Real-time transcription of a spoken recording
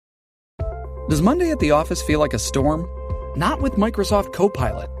Does Monday at the office feel like a storm? Not with Microsoft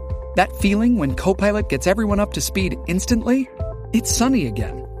Copilot. That feeling when Copilot gets everyone up to speed instantly? It's sunny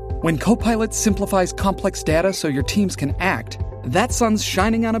again. When Copilot simplifies complex data so your teams can act, that sun's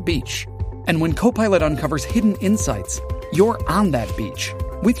shining on a beach. And when Copilot uncovers hidden insights, you're on that beach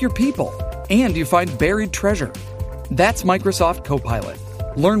with your people, and you find buried treasure. That's Microsoft Copilot.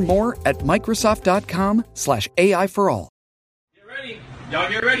 Learn more at Microsoft.com/AI for all. Get ready. Y'all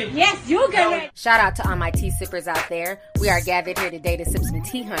get ready. Yes, you'll get ready. Shout out to all my tea sippers out there. We are gathered here today to sip some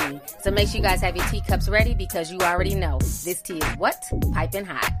tea, honey. So make sure you guys have your teacups ready because you already know this tea is what? Piping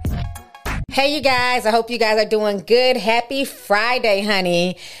hot. Hey, you guys. I hope you guys are doing good. Happy Friday,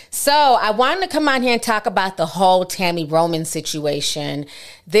 honey. So I wanted to come on here and talk about the whole Tami Roman situation.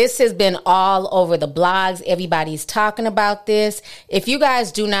 This has been all over the blogs. Everybody's talking about this. If you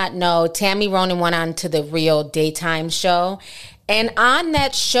guys do not know, Tami Roman went on to the Real daytime show. And on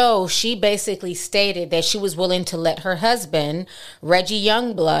that show, she basically stated that she was willing to let her husband, Reggie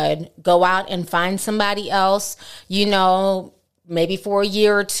Youngblood, go out and find somebody else, you know, maybe for a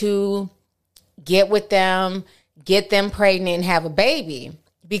year or two, get with them, get them pregnant, and have a baby.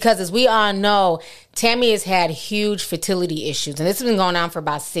 Because as we all know, Tami has had huge fertility issues, and this has been going on for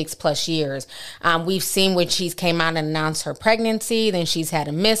about 6+ years. We've seen when she's came out and announced her pregnancy, then she's had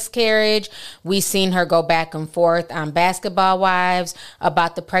a miscarriage. We've seen her go back and forth on Basketball Wives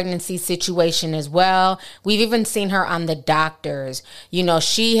about the pregnancy situation as well. We've even seen her on The Doctors. You know,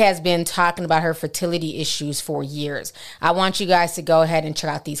 she has been talking about her fertility issues for years. I want you guys to go ahead and check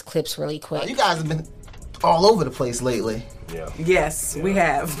out these clips really quick. You guys have been all over the place lately. Yeah. Yes, we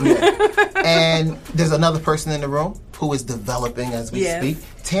have. Yeah. And there's another person in the room who is developing as we speak.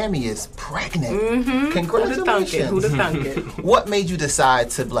 Tami is pregnant. Mm-hmm. Congratulations. Who'd have thunk it? What made you decide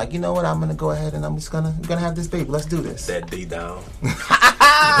to be like, you know what, I'm gonna go ahead and I'm gonna have this baby. Let's do this. That D down.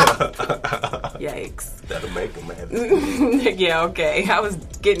 Yikes. That'll make him happy. Yeah, okay. I was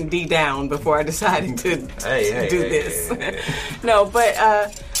getting D down before I decided to do this. Hey. No, but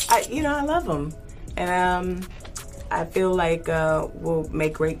I love him. And I feel like we'll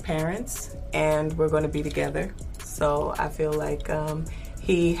make great parents, and we're going to be together. So I feel like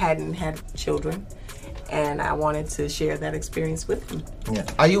he hadn't had children, and I wanted to share that experience with him. Yeah.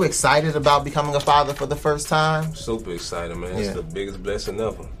 Are you excited about becoming a father for the first time? Super excited, man. It's the biggest blessing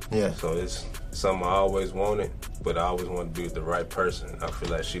ever. Yeah. So it's something I always wanted, but I always wanted to be with the right person. I feel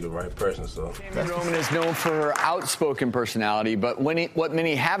like she's the right person, so. Tami Roman is known for her outspoken personality, but what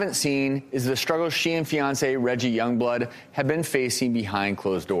many haven't seen is the struggle she and fiancé Reggie Youngblood have been facing behind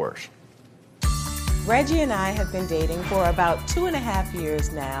closed doors. Reggie and I have been dating for about 2.5 years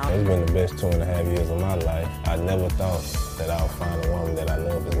now. It's been the best 2.5 years of my life. I never thought that I would find a woman that I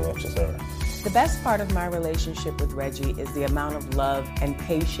love as much as her. The best part of my relationship with Reggie is the amount of love and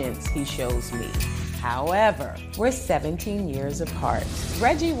patience he shows me. However, we're 17 years apart.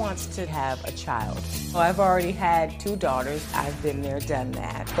 Reggie wants to have a child. I've already had 2 daughters. I've been there, done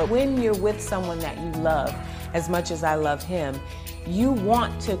that. But when you're with someone that you love as much as I love him, you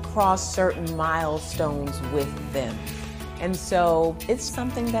want to cross certain milestones with them. And so it's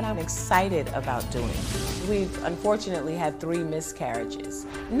something that I'm excited about doing. We've unfortunately had 3 miscarriages.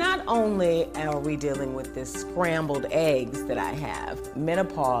 Not only are we dealing with this scrambled eggs that I have,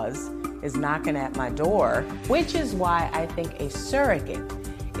 menopause is knocking at my door, which is why I think a surrogate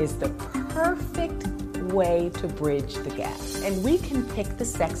is the perfect way to bridge the gap. And we can pick the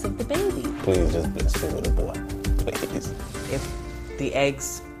sex of the baby. Please just bless me with a boy, please. If the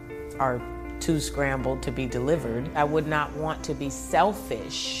eggs are too scrambled to be delivered, I would not want to be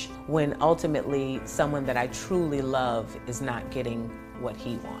selfish when ultimately someone that I truly love is not getting what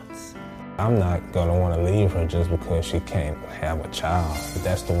he wants. I'm not gonna want to leave her just because she can't have a child.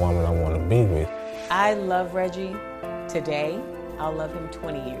 That's the woman I want to be with. I love Reggie today. I'll love him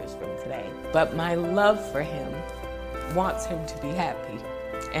 20 years from today. But my love for him wants him to be happy.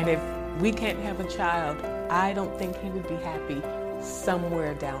 And if we can't have a child, I don't think he would be happy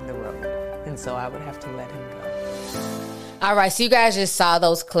somewhere down the road. And so I would have to let him go. All right, so you guys just saw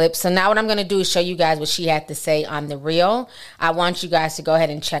those clips. So now what I'm going to do is show you guys what she had to say on The Real. I want you guys to go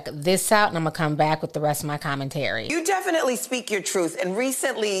ahead and check this out, and I'm going to come back with the rest of my commentary. You definitely speak your truth. And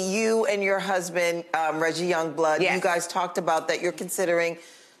recently, you and your husband, Reggie Youngblood, you guys talked about that you're considering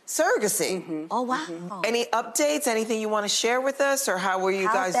surrogacy. Mm-hmm. Oh, wow. Mm-hmm. Any updates? Anything you want to share with us? Or how were you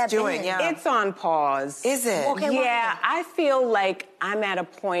guys doing? Yeah. It's on pause. Is it? Okay, yeah, I feel like I'm at a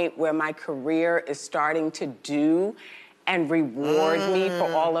point where my career is starting to do and reward me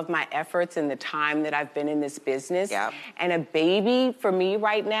for all of my efforts and the time that I've been in this business. Yep. And a baby for me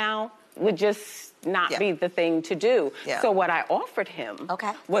right now would just not be the thing to do. Yeah. So what I offered him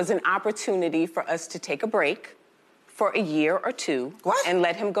was an opportunity for us to take a break for a year or two and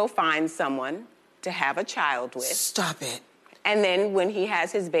let him go find someone to have a child with. Stop it. And then when he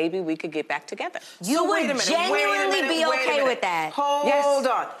has his baby, we could get back together. You would genuinely be okay with that? Hold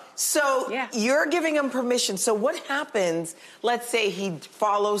on. So you're giving him permission. So what happens, let's say he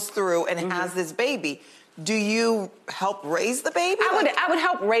follows through and has this baby. Do you help raise the baby? I would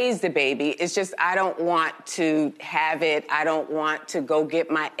help raise the baby. It's just I don't want to have it. I don't want to go get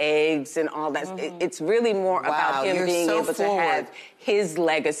my eggs and all that. It's really more about him being able to have his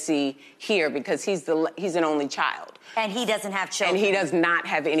legacy here because he's an only child. And he doesn't have children. And he does not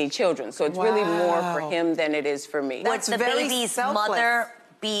have any children. So it's really more for him than it is for me. Would the baby's mother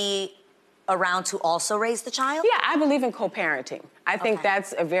be around to also raise the child? Yeah, I believe in co-parenting. I think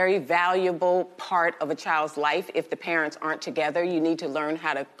that's a very valuable part of a child's life. If the parents aren't together, you need to learn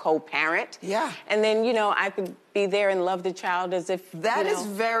how to co-parent. Yeah. And then, I could be there and love the child as if, That is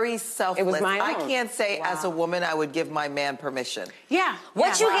very selfless. It was my own. I can't say as a woman I would give my man permission. Yeah.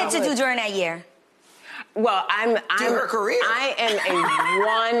 What you get to do during that year? Well, I'm her career. I am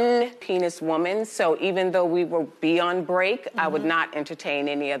a one-penis woman, so even though we will be on break, I would not entertain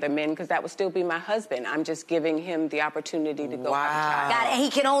any other men because that would still be my husband. I'm just giving him the opportunity to go have a child. Got it. And he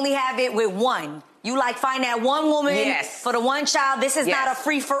can only have it with one. You find that one woman for the one child. This is not a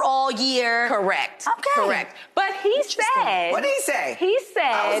free-for-all year. Correct. Okay. Correct. But he said... What did he say? He said...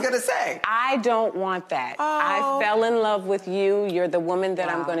 I was going to say. I don't want that. I fell in love with you. You're the woman that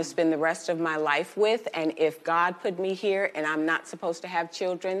I'm going to spend the rest of my life with. And if God put me here and I'm not supposed to have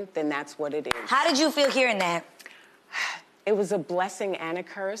children, then that's what it is. How did you feel hearing that? It was a blessing and a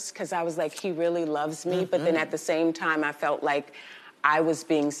curse because I was like, he really loves me. But then at the same time, I felt like I was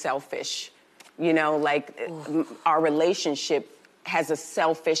being selfish. Our relationship has a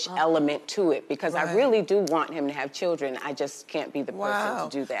selfish element to it because I really do want him to have children. I just can't be the person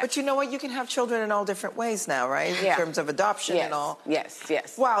to do that. But you know what? You can have children in all different ways now, right? In terms of adoption and all. Yes.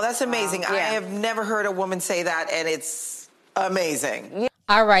 Wow, that's amazing. I have never heard a woman say that, and it's amazing.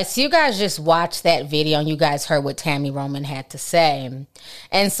 All right, so you guys just watched that video and you guys heard what Tami Roman had to say.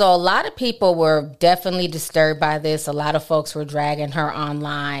 And so a lot of people were definitely disturbed by this. A lot of folks were dragging her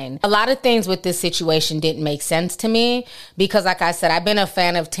online. A lot of things with this situation didn't make sense to me because, like I said, I've been a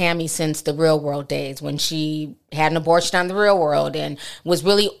fan of Tami since the Real World days when she had an abortion on The Real World and was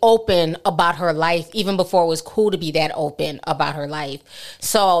really open about her life even before it was cool to be that open about her life.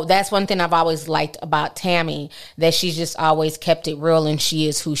 So that's one thing I've always liked about Tami, that she's just always kept it real and she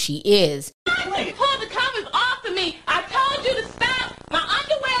is who she is. Pull the covers off of me. I told you to stop. My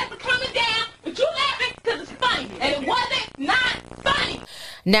underwears are coming down, but you laughing because it's funny. And it wasn't not funny.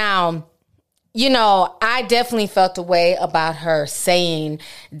 Now, I definitely felt a way about her saying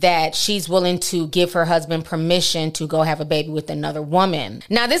that she's willing to give her husband permission to go have a baby with another woman.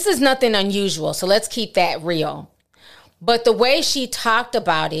 Now, this is nothing unusual, so let's keep that real. But the way she talked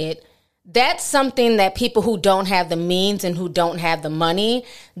about it, that's something that people who don't have the means and who don't have the money,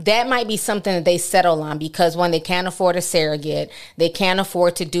 that might be something that they settle on because when they can't afford a surrogate, they can't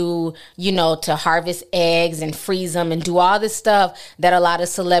afford to do, to harvest eggs and freeze them and do all this stuff that a lot of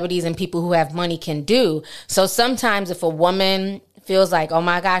celebrities and people who have money can do. So sometimes if a woman feels like, oh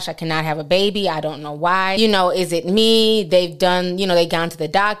my gosh, I cannot have a baby, I don't know why, is it me? They've done, they've gone to the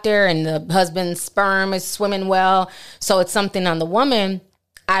doctor and the husband's sperm is swimming well. So it's something on the woman.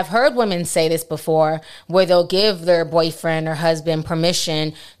 I've heard women say this before where they'll give their boyfriend or husband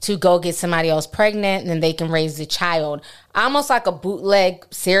permission to go get somebody else pregnant and then they can raise the child. Almost like a bootleg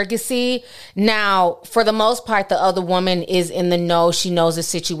surrogacy. Now, for the most part, the other woman is in the know. She knows the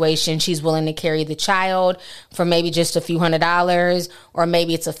situation. She's willing to carry the child for maybe just a few $100s or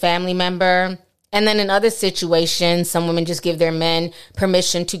maybe it's a family member. And then in other situations, some women just give their men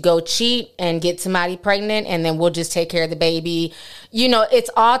permission to go cheat and get somebody pregnant, and then we'll just take care of the baby. It's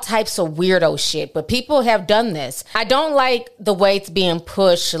all types of weirdo shit, but people have done this. I don't like the way it's being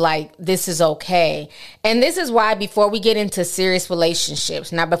pushed like this is okay. And this is why before we get into serious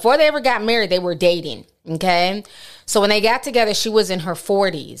relationships, now before they ever got married, they were dating, okay? So when they got together, she was in her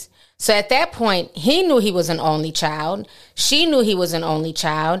 40s. So at that point, he knew he was an only child. She knew he was an only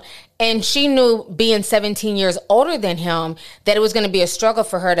child. And she knew, being 17 years older than him, that it was going to be a struggle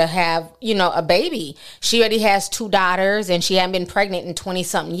for her to have, a baby. She already has 2 daughters and she hadn't been pregnant in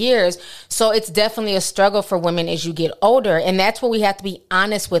 20-something years. So it's definitely a struggle for women as you get older. And that's where we have to be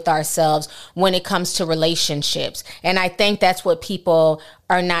honest with ourselves when it comes to relationships. And I think that's what people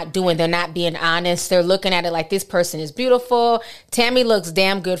are not doing. They're not being honest. They're looking at it like this person is beautiful. Tammy looks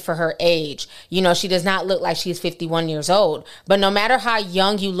damn good for her age. You know, she does not look like she's 51 years old. But no matter how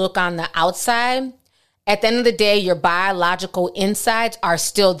young you look on the outside, at the end of the day, your biological insides are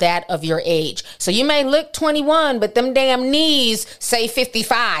still that of your age. So you may look 21, but them damn knees say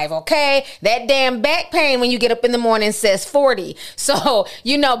 55, okay? That damn back pain when you get up in the morning says 40. So,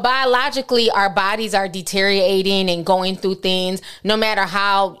 you know, biologically, our bodies are deteriorating and going through things no matter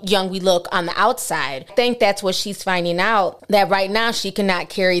how young we look on the outside. I think that's what she's finding out, that right now she cannot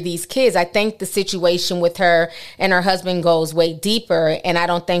carry these kids. I think the situation with her and her husband goes way deeper, and I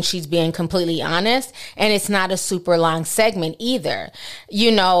don't think she's being completely honest. And it's not a super long segment either.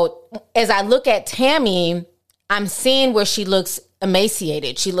 You know, as I look at Tammy, I'm seeing where she looks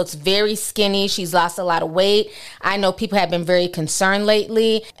emaciated. She looks very skinny. She's lost a lot of weight. I know people have been very concerned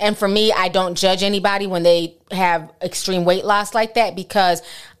lately. And for me, I don't judge anybody when they have extreme weight loss like that, because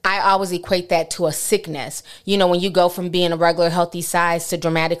I always equate that to a sickness. You know, when you go from being a regular healthy size to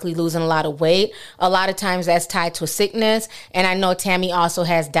dramatically losing a lot of weight, a lot of times that's tied to a sickness. And I know Tammy also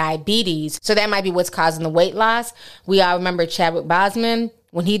has diabetes. So that might be what's causing the weight loss. We all remember Chadwick Boseman,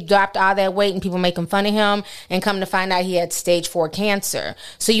 when he dropped all that weight and people making fun of him, and come to find out he had stage 4 cancer.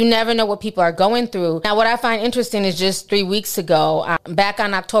 So you never know what people are going through. Now, what I find interesting is just 3 weeks ago, back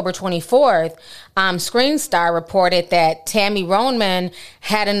on October 24th, Screen Star reported that Tammy Roman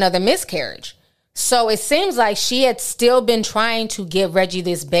had another miscarriage. So it seems like she had still been trying to give Reggie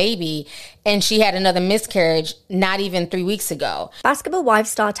this baby, and she had another miscarriage not even 3 weeks ago. Basketball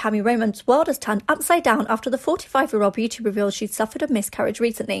Wives star Tammy Roman's world has turned upside down after the 45-year-old beauty revealed she'd suffered a miscarriage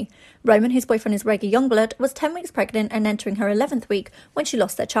recently. Roman, whose boyfriend is Reggie Youngblood, was 10 weeks pregnant and entering her 11th week when she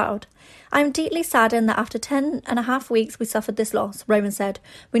lost their child. "I am deeply saddened that after 10.5 weeks we suffered this loss," Roman said.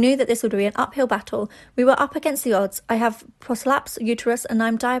 "We knew that this would be an uphill battle. We were up against the odds. I have prolapsed uterus and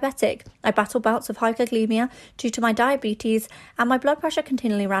I'm diabetic. I battle bouts of hypoglycemia due to my diabetes, and my blood pressure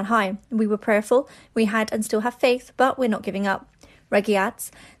continually ran high. We were prayerful, we had and still have faith, but we're not giving up." Reggie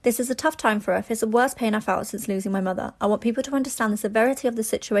adds, "This is a tough time for us. It's the worst pain I felt since losing my mother. I want people to understand the severity of the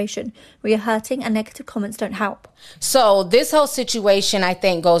situation. We are hurting and negative comments don't help." So this whole situation, I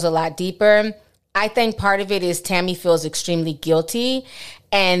think, goes a lot deeper. I think part of it is Tammy feels extremely guilty,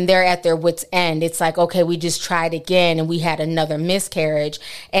 and they're at their wits' end. It's like, okay, we just tried again and we had another miscarriage.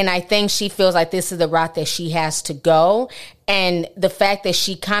 And I think she feels like this is the route that she has to go. And the fact that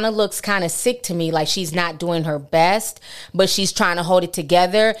she kind of looks kind of sick to me, like she's not doing her best, but she's trying to hold it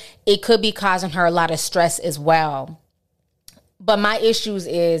together, it could be causing her a lot of stress as well. But my issues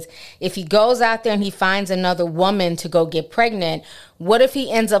is, if he goes out there and he finds another woman to go get pregnant, what if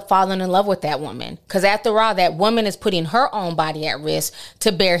he ends up falling in love with that woman? Because after all, that woman is putting her own body at risk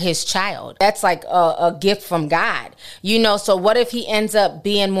to bear his child. That's like a gift from God, you know? So what if he ends up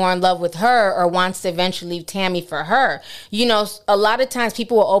being more in love with her, or wants to eventually leave Tammy for her? You know, a lot of times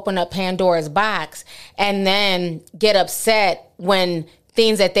people will open up Pandora's box and then get upset when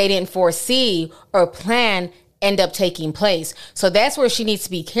things that they didn't foresee or plan end up taking place. So that's where she needs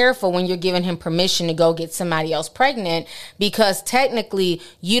to be careful when you're giving him permission to go get somebody else pregnant, because technically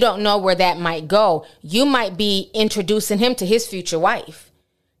you don't know where that might go. You might be introducing him to his future wife,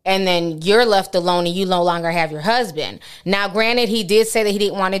 and then you're left alone and you no longer have your husband. Now, granted, he did say that he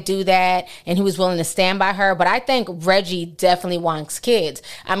didn't want to do that and he was willing to stand by her, but I think Reggie definitely wants kids.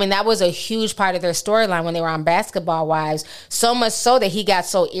 I mean, that was a huge part of their storyline when they were on Basketball Wives, so much so that he got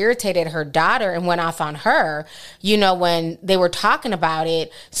so irritated at her daughter and went off on her, you know, when they were talking about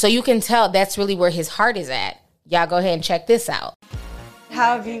it. So you can tell that's really where his heart is at. Y'all go ahead and check this out.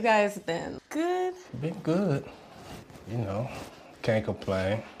 How have you guys been? Good? Been good, you know. Can't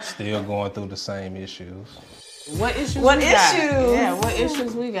complain. Still going through the same issues. What issues What we issues? got? Yeah, what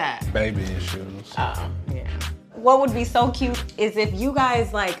issues we got? Baby issues. Oh, yeah. What would be so cute is if you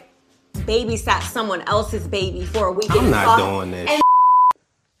guys like babysat someone else's baby for a weekend. I'm not doing that.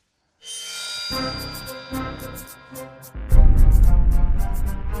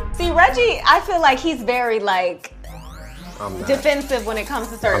 See, Reggie, I feel like he's very like I'm not. defensive when it comes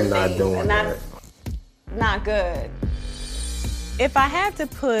to certain I'm not things, doing and that's not good. If I had to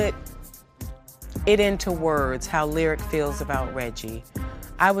put it into words how Lyric feels about Reggie,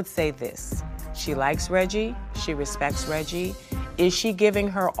 I would say this. She likes Reggie. She respects Reggie. Is she giving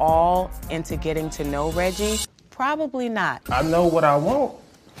her all into getting to know Reggie? Probably not. I know what I want,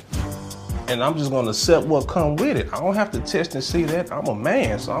 and I'm just going to accept what comes with it. I don't have to test and see that. I'm a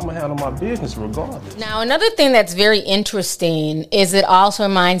man, so I'm going to handle my business regardless. Now, another thing that's very interesting is it also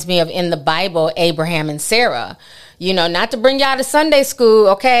reminds me of, in the Bible, Abraham and Sarah. You know, not to bring y'all to Sunday school,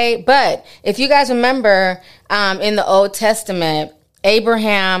 okay? But if you guys remember, in the Old Testament,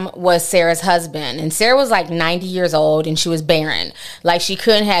 Abraham was Sarah's husband, and Sarah was like 90 years old and she was barren. Like she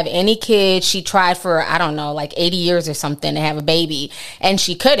couldn't have any kids. She tried for, I don't know, like 80 years or something to have a baby, and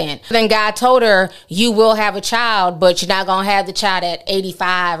she couldn't. Then God told her, you will have a child, but you're not going to have the child at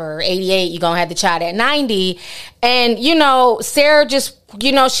 85 or 88. You're going to have the child at 90. And, you know, Sarah just,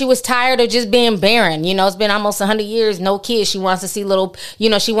 you know, she was tired of just being barren. You know, it's been almost 100 years, no kids. She wants to see little, you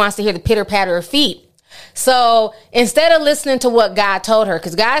know, she wants to hear the pitter patter of feet. So instead of listening to what God told her,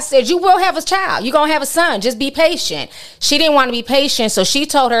 because God said, you will have a child, you're going to have a son, just be patient. She didn't want to be patient. So she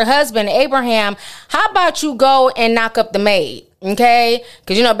told her husband, Abraham, how about you go and knock up the maid? Okay.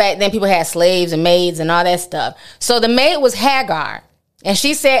 Because, you know, back then people had slaves and maids and all that stuff. So the maid was Hagar. And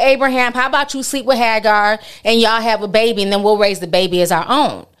she said, Abraham, how about you sleep with Hagar and y'all have a baby and then we'll raise the baby as our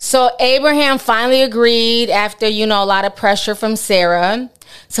own. So Abraham finally agreed after, you know, a lot of pressure from Sarah.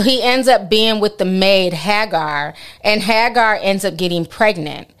 So he ends up being with the maid Hagar, and Hagar ends up getting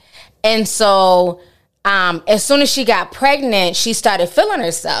pregnant. And so as soon as she got pregnant, she started feeling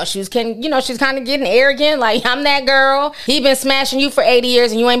herself. She was, you know, she's kind of getting arrogant. Like, I'm that girl. He been smashing you for 80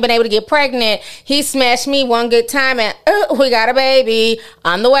 years and you ain't been able to get pregnant. He smashed me one good time and we got a baby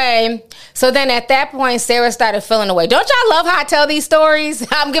on the way. So then at that point, Sarah started feeling away. Don't y'all love how I tell these stories?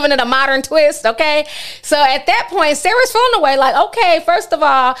 I'm giving it a modern twist, okay? So at that point, Sarah's feeling away. Like, okay, first of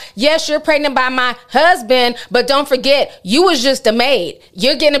all, yes, you're pregnant by my husband, but don't forget, you was just a maid.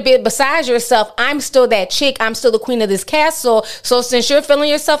 You're getting a bit beside yourself. I'm still that chick. I'm still the queen of this castle. So since you're feeling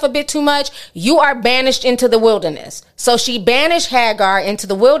yourself a bit too much, you are banished into the wilderness. So she banished Hagar into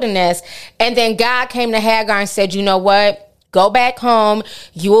the wilderness. And then God came to Hagar and said, you know what? Go back home.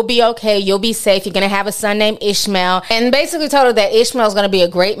 You will be okay. You'll be safe. You're going to have a son named Ishmael. And basically told her that Ishmael is going to be a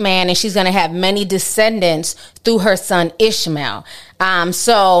great man and she's going to have many descendants through her son Ishmael.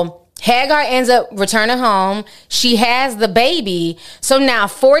 So Hagar ends up returning home. She has the baby. So now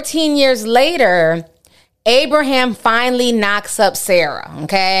 14 years later, Abraham finally knocks up Sarah.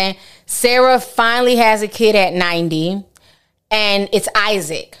 Okay. Sarah finally has a kid at 90 and it's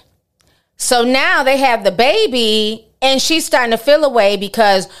Isaac. So now they have the baby. And she's starting to feel away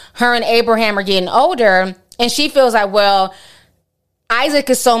because her and Abraham are getting older. And she feels like, well,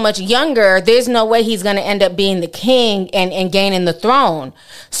 Isaac is so much younger. There's no way he's going to end up being the king and gaining the throne.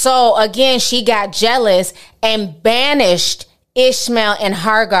 So again, she got jealous and banished Ishmael and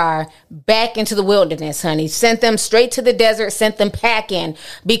Hagar back into the wilderness, honey. Sent them straight to the desert, sent them packing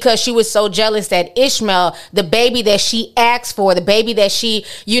because she was so jealous that Ishmael, the baby that she asked for, the baby that she,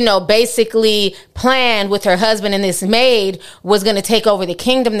 you know, basically planned with her husband and this maid was going to take over the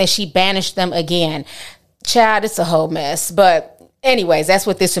kingdom, that she banished them again. Child, it's a whole mess. But anyways, that's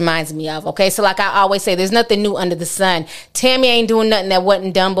what this reminds me of, okay? So like I always say, there's nothing new under the sun. Tammy ain't doing nothing that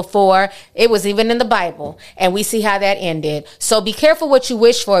wasn't done before. It was even in the Bible, and we see how that ended. So be careful what you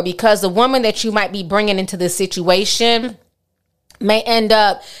wish for, because the woman that you might be bringing into this situation may end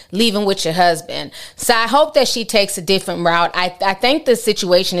up leaving with your husband. So I hope that she takes a different route. I think the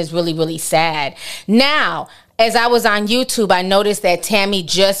situation is really, really sad. Now, as I was on YouTube, I noticed that Tammy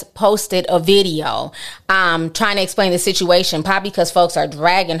just posted a video trying to explain the situation, probably because folks are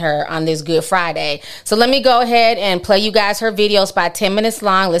dragging her on this Good Friday. So let me go ahead and play you guys her video. It's about 10 minutes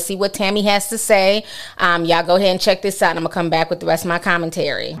long. Let's see what Tammy has to say. Y'all go ahead and check this out. I'm going to come back with the rest of my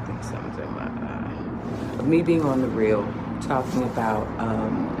commentary. Me being on The Real, talking about,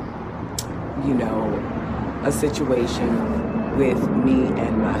 you know, a situation with me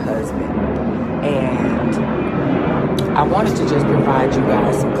and my husband. And I wanted to just provide you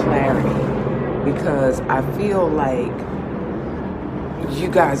guys some clarity, because I feel like you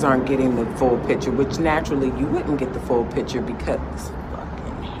guys aren't getting the full picture, which naturally you wouldn't get the full picture because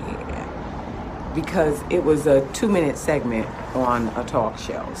it was a 2-minute segment on a talk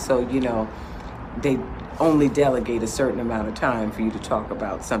show. So, you know, they only delegate a certain amount of time for you to talk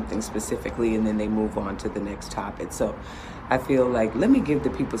about something specifically, and then they move on to the next topic. So I feel like, let me give the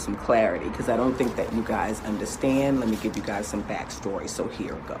people some clarity, because I don't think that you guys understand. Let me give you guys some backstory. So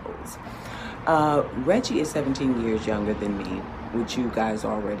here goes. Reggie is 17 years younger than me, which you guys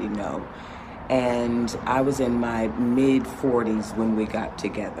already know. And I was in my mid-40s when we got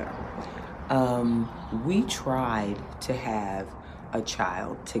together. We tried to have a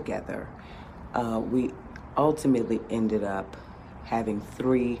child together. We ultimately ended up having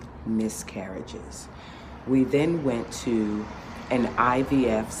 3 miscarriages. We then went to an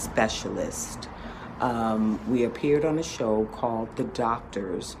IVF specialist. We appeared on a show called The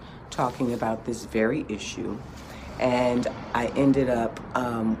Doctors, talking about this very issue. And I ended up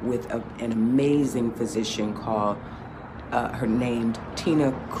with an amazing physician called, her named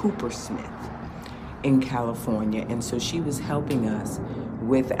Tina Cooper Smith. in California, and so she was helping us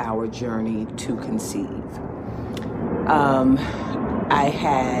with our journey to conceive. I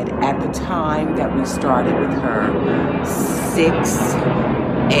had, at the time that we started with her, 6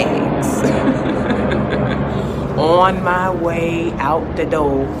 eggs on my way out the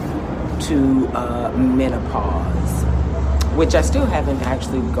door to menopause, which I still haven't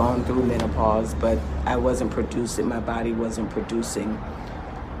actually gone through menopause, but I wasn't producing, my body wasn't producing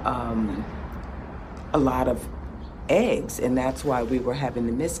a lot of eggs, and that's why we were having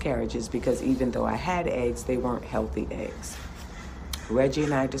the miscarriages, because even though I had eggs, they weren't healthy eggs. Reggie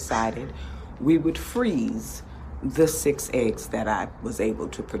and I decided we would freeze the 6 eggs that I was able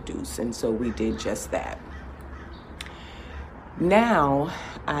to produce, and so we did just that. Now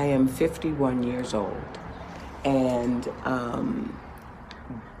I am 51 years old, and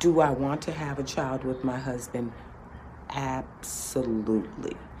do I want to have a child with my husband?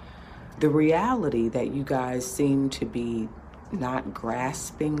 Absolutely. The reality that you guys seem to be not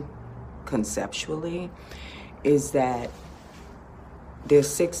grasping conceptually is that there's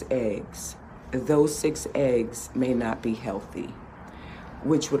 6 eggs. Those 6 eggs may not be healthy,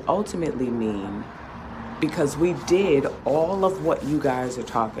 which would ultimately mean, because we did all of what you guys are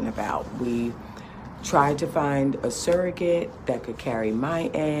talking about. We tried to find a surrogate that could carry my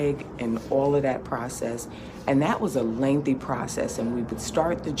egg and all of that process. And that was a lengthy process, and we would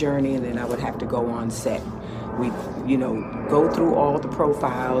start the journey, and then I would have to go on set. We'd, go through all the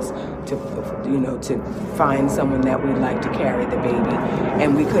profiles to find someone that we'd like to carry the baby.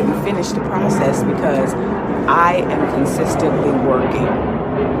 And we couldn't finish the process because I am consistently working.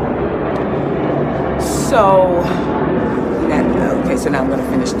 So now I'm going to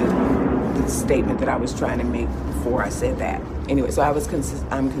finish the statement that I was trying to make before I said that. Anyway, so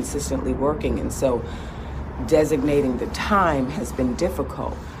I'm consistently working, and so designating the time has been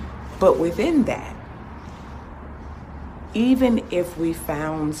difficult. But within that, even if we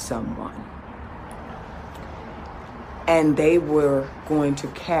found someone and they were going to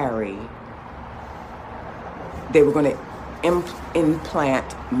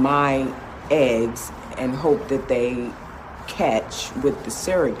implant my eggs and hope that they catch with the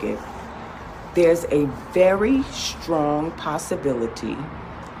surrogate, there's a very strong possibility,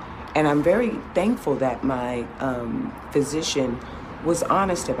 and I'm very thankful that my physician was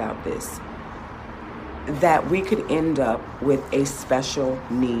honest about this, that we could end up with a special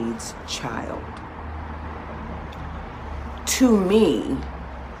needs child. To me,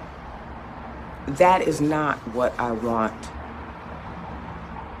 that is not what I want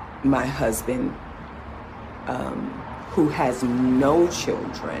my husband, who has no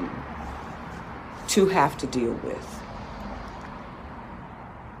children, to have to deal with.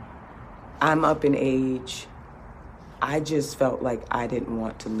 I'm up in age. I just felt like I didn't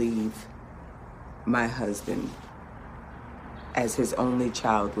want to leave my husband as his only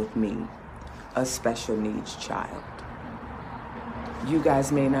child with me, a special needs child. You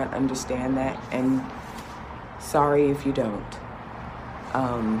guys may not understand that, and sorry if you don't.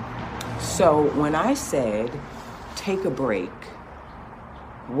 So when I said take a break,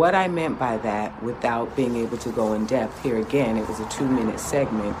 what I meant by that, without being able to go in depth, here again, it was a 2-minute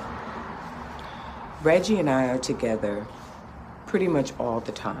segment. Reggie and I are together pretty much all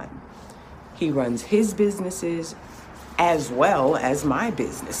the time. He runs his businesses as well as my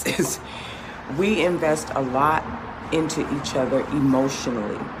businesses. We invest a lot into each other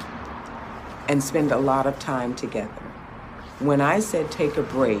emotionally and spend a lot of time together. When I said take a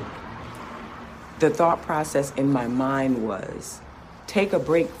break, the thought process in my mind was take a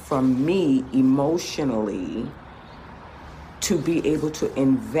break from me emotionally to be able to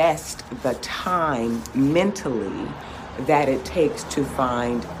invest the time mentally that it takes to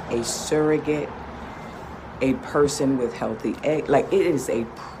find a surrogate, a person with healthy eggs. Like, it is a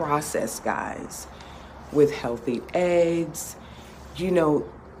process, guys, with healthy eggs.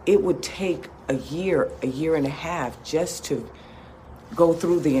 It would take a year and a half just to go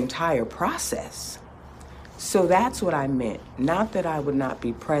through the entire process. So that's what I meant. Not that I would not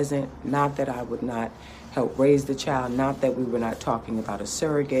be present, not that I would not help raise the child, not that we were not talking about a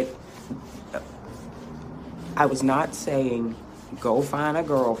surrogate. I was not saying go find a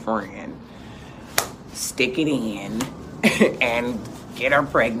girlfriend, stick it in, and get her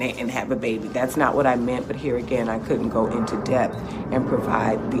pregnant and have a baby. That's not what I meant, but here again, I couldn't go into depth and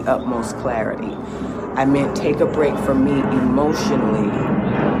provide the utmost clarity. I meant take a break from me emotionally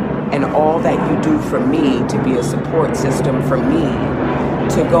and all that you do for me to be a support system for me,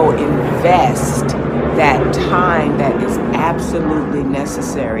 to go invest that time that is absolutely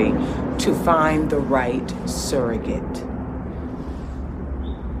necessary to find the right surrogate.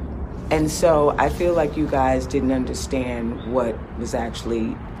 And so I feel like you guys didn't understand what was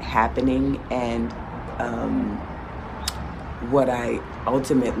actually happening and what I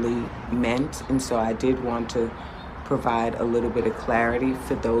ultimately meant. And so I did want to provide a little bit of clarity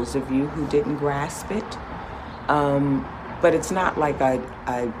for those of you who didn't grasp it. But it's not like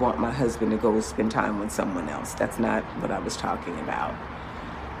I want my husband to go spend time with someone else. That's not what I was talking about.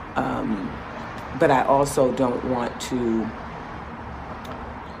 But I also don't want to...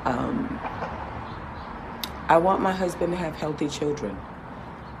 I want my husband to have healthy children.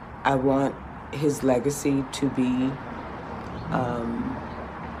 I want his legacy to be...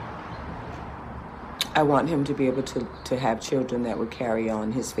 I want him to be able to have children that would carry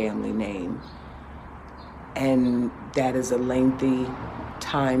on his family name. And that is a lengthy,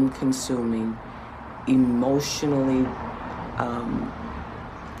 time-consuming, emotionally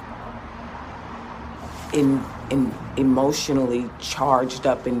emotionally charged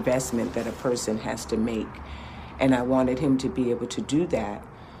up investment that a person has to make. And I wanted him to be able to do that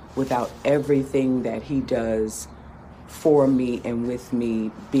without everything that he does for me and with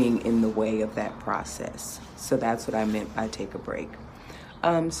me being in the way of that process. So that's what I meant by take a break.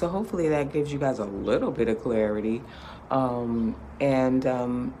 So hopefully that gives you guys a little bit of clarity. But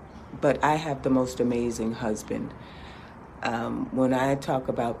I have the most amazing husband. When I talk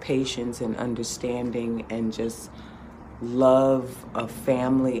about patience and understanding and just love of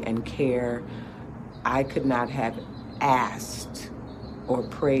family and care, I could not have asked or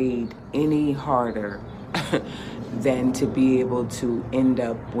prayed any harder than to be able to end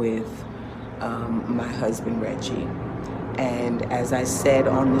up with my husband, Reggie. And as I said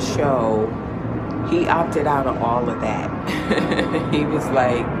on the show, he opted out of all of that. He was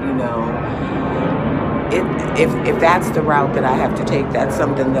like, you know, if that's the route that I have to take, that's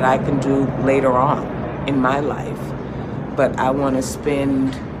something that I can do later on in my life. But I want to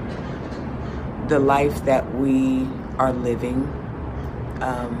spend the life that we are living,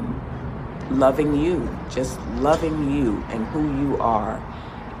 loving you, just loving you and who you are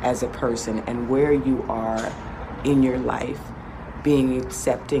as a person and where you are in your life, being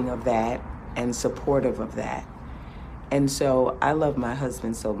accepting of that and supportive of that. And so I love my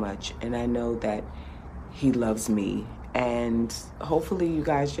husband so much, and I know that he loves me. And hopefully you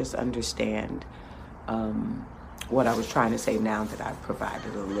guys just understand what I was trying to say now that I've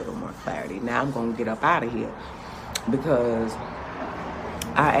provided a little more clarity. Now I'm going to get up out of here because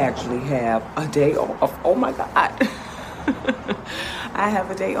I actually have a day off. Oh my God. I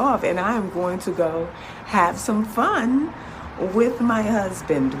have a day off, and I am going to go have some fun with my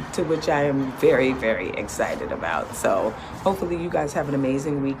husband, to which I am very, very excited about. So hopefully you guys have an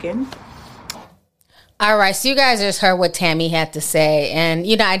amazing weekend. All right, so you guys just heard what Tammy had to say. And,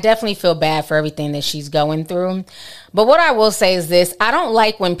 you know, I definitely feel bad for everything that she's going through. But what I will say is this: I don't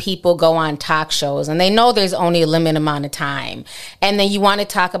like when people go on talk shows and they know there's only a limited amount of time. And then you want to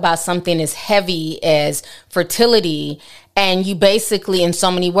talk about something as heavy as fertility. And you basically, in so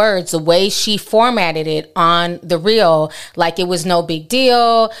many words, the way she formatted it on The Real, like it was no big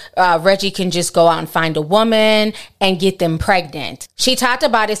deal. Reggie can just go out and find a woman and get them pregnant. She talked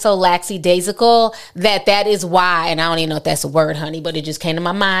about it so lackadaisical that is why, and I don't even know if that's a word, honey, but it just came to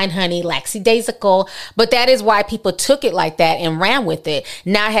my mind, honey, lackadaisical. But that is why people took it like that and ran with it.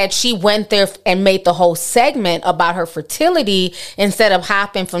 Now, had she went there and made the whole segment about her fertility instead of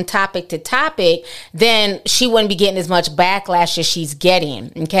hopping from topic to topic, then she wouldn't be getting as much backlash as she's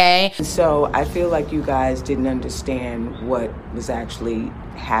getting, okay? So I feel like you guys didn't understand what was actually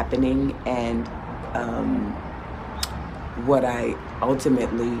happening and what I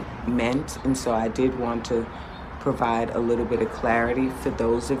ultimately meant. And so I did want to provide a little bit of clarity for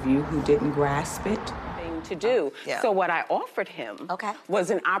those of you who didn't grasp it. To do. So what I offered him was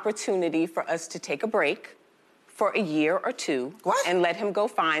an opportunity for us to take a break for a year or two and let him go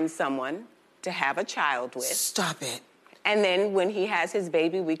find someone to have a child with. Stop it. And then when he has his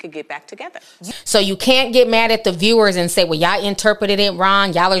baby, we could get back together. So you can't get mad at the viewers and say, well, y'all interpreted it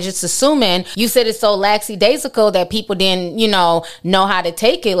wrong. Y'all are just assuming. You said it's so lackadaisical that people didn't, know how to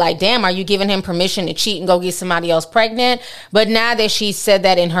take it. Like, damn, are you giving him permission to cheat and go get somebody else pregnant? But now that she said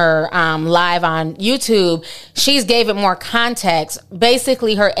that in her live on YouTube, she's gave it more context.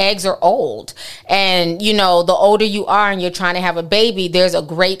 Basically, her eggs are old. And, the older you are and you're trying to have a baby, there's a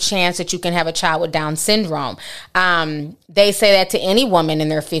great chance that you can have a child with Down syndrome. They say that to any woman in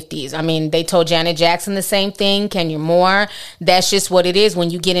their 50s. I mean, they told Janet Jackson the same thing, Kenya Moore. That's just what it is when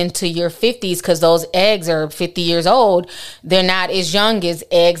you get into your 50s, because those eggs are 50 years old. They're not as young as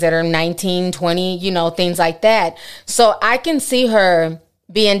eggs that are 19, 20, things like that. So I can see her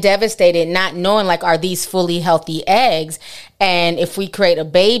being devastated, not knowing, like, are these fully healthy eggs? And if we create a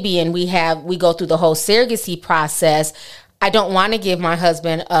baby and we go through the whole surrogacy process, I don't want to give my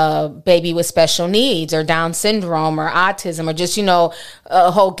husband a baby with special needs or Down syndrome or autism or just,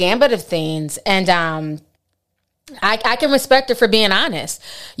 a whole gambit of things. And I can respect her for being honest.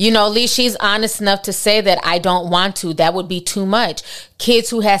 At least she's honest enough to say that I don't want to. That would be too much.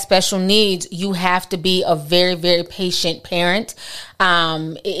 Kids who have special needs, you have to be a very, very patient parent.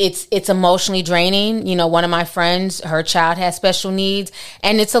 It's emotionally draining. One of my friends, her child has special needs,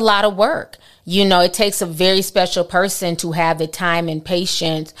 and it's a lot of work. It takes a very special person to have the time and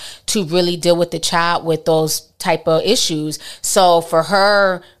patience to really deal with the child with those type of issues. So for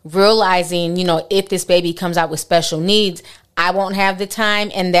her realizing, if this baby comes out with special needs, I won't have the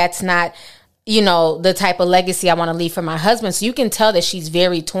time, and that's not, the type of legacy I want to leave for my husband. So you can tell that she's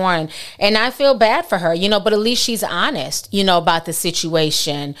very torn, and I feel bad for her, but at least she's honest, about the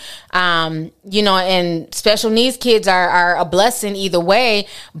situation. And special needs kids are a blessing either way,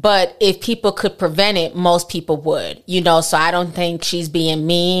 but if people could prevent it, most people would, so I don't think she's being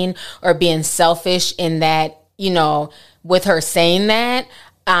mean or being selfish in that, with her saying that.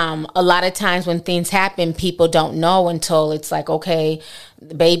 A lot of times when things happen, people don't know until it's like, okay,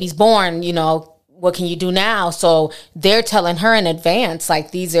 the baby's born, what can you do now? So they're telling her in advance,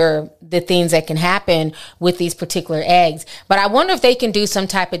 like, these are the things that can happen with these particular eggs. But I wonder if they can do some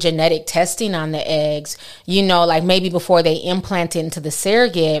type of genetic testing on the eggs, like maybe before they implant it into the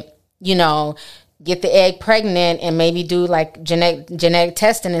surrogate, get the egg pregnant and maybe do like genetic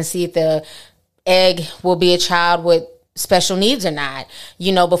testing and see if the egg will be a child with special needs or not,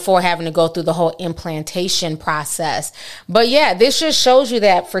 before having to go through the whole implantation process. But yeah, this just shows you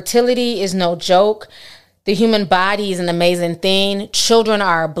that fertility is no joke. The human body is an amazing thing. Children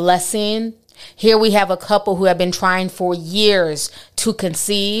are a blessing. Here we have a couple who have been trying for years to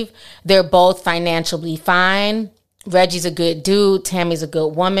conceive. They're both financially fine. Reggie's a good dude. Tammy's a good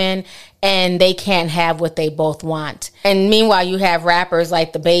woman. And they can't have what they both want. And meanwhile, you have rappers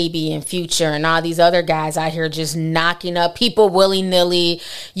like DaBaby and Future and all these other guys out here just knocking up people willy-nilly,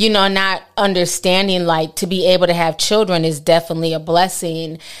 not understanding, like, to be able to have children is definitely a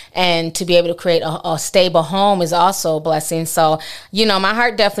blessing. And to be able to create a stable home is also a blessing. So, my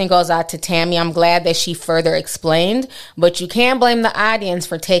heart definitely goes out to Tammy. I'm glad that she further explained. But you can't blame the audience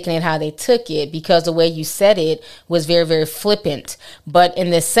for taking it how they took it, because the way you said it was very, very flippant. But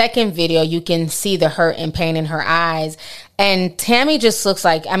in the second video, you can see the hurt and pain in her eyes. And Tammy just looks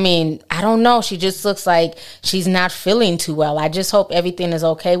like, I don't know. She just looks like she's not feeling too well. I just hope everything is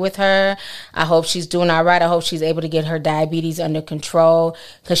okay with her. I hope she's doing all right. I hope she's able to get her diabetes under control,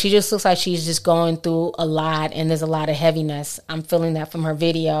 because she just looks like she's just going through a lot, and there's a lot of heaviness. I'm feeling that from her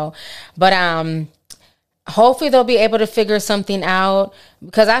video. But hopefully they'll be able to figure something out,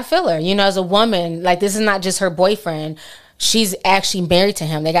 because I feel her, as a woman, like, this is not just her boyfriend. She's actually married to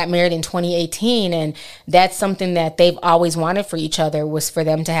him. They got married in 2018, and that's something that they've always wanted for each other, was for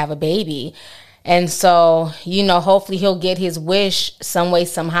them to have a baby. And so, hopefully he'll get his wish some way,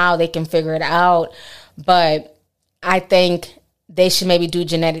 somehow. They can figure it out. But I think they should maybe do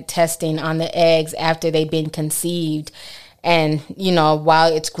genetic testing on the eggs after they've been conceived, and,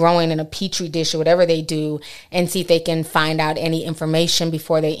 while it's growing in a petri dish or whatever they do, and see if they can find out any information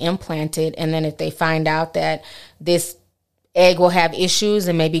before they implant it. And then if they find out that this egg will have issues,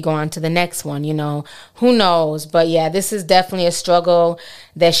 and maybe go on to the next one, who knows? But yeah, this is definitely a struggle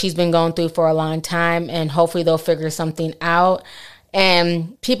that she's been going through for a long time, and hopefully they'll figure something out.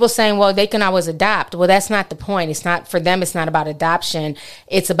 And people saying, well, they can always adopt. Well, that's not the point. It's not, for them, it's not about adoption.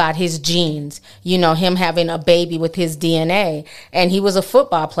 It's about his genes, him having a baby with his DNA. And he was a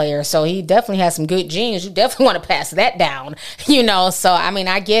football player, so he definitely has some good genes. You definitely want to pass that down, So,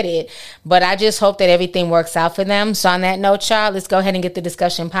 I get it. But I just hope that everything works out for them. So on that note, y'all, let's go ahead and get the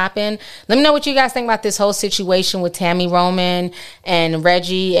discussion popping. Let me know what you guys think about this whole situation with Tami Roman and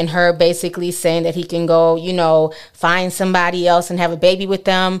Reggie, and her basically saying that he can go, find somebody else and have a baby with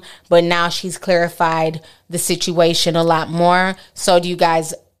them. But now she's clarified the situation a lot more. So do you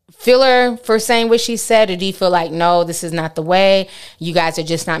guys feel her for saying what she said, or do you feel like, no, this is not the way? You guys are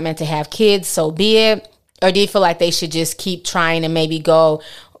just not meant to have kids, so be it? Or do you feel like they should just keep trying and maybe go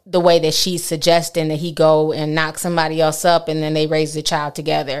the way that she's suggesting, that he go and knock somebody else up and then they raise the child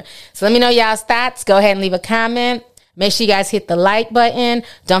together? So let me know y'all's thoughts. Go ahead and leave a comment. Make sure you guys hit the like button.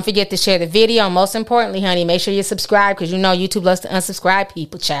 Don't forget to share the video. And most importantly, honey, make sure you subscribe, because YouTube loves to unsubscribe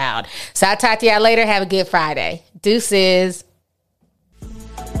people, child. So I'll talk to y'all later. Have a good Friday. Deuces.